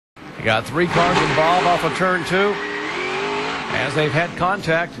You got 3 cars involved off of turn 2 as they've had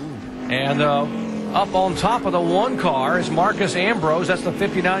contact. And up on top of the 1 car is Marcus Ambrose. That's the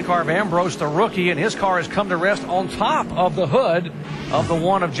 59 car of Ambrose, the rookie, and his car has come to rest on top of the hood of the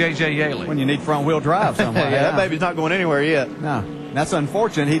 1 of J.J. Yaley. When you need front-wheel drive somewhere. Yeah, that baby's not going anywhere yet. No, that's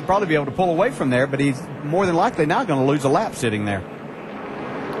unfortunate. He'd probably be able to pull away from there, but he's more than likely now going to lose a lap sitting there.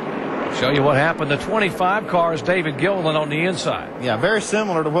 Show you what happened. The 25 car is David Gilliland on the inside. Yeah, very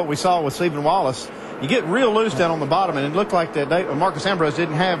similar to what we saw with Stephen Wallace. You get real loose down on the bottom, and it looked like that Marcus Ambrose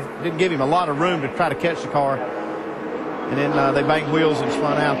didn't give him a lot of room to try to catch the car. And then they banged wheels and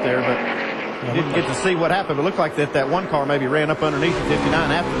spun out there, but you didn't get to see what happened. It looked like that 1 car maybe ran up underneath the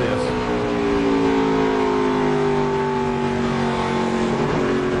 59 after this.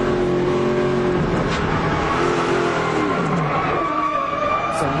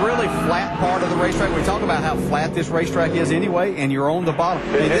 Flat part of the racetrack. We talk about how flat this racetrack is anyway, and you're on the bottom.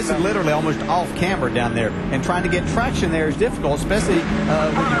 I mean, this is literally almost off camber down there, and trying to get traction there is difficult, especially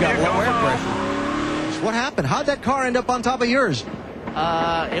when you've got low air pressure. What happened? How'd that car end up on top of yours?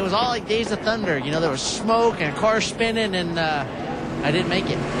 It was all like Days of Thunder. You know, there was smoke and cars spinning, and I didn't make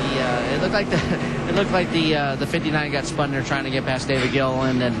it. It looked like the 59 got spun there trying to get past David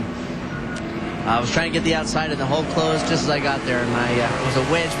Gilliland, and I was trying to get the outside, and the hole closed just as I got there, and I was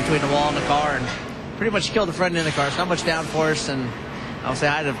a wedge between the wall and the car, and pretty much killed the front end of the car. So not much downforce, and I'll say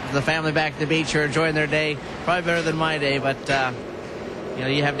hi to the family back at the beach here enjoying their day. Probably better than my day, but you know,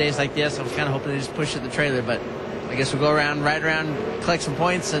 you have days like this. I was kind of hoping to just push at the trailer, but I guess we'll go around, ride around, collect some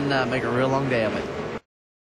points, and make a real long day of it.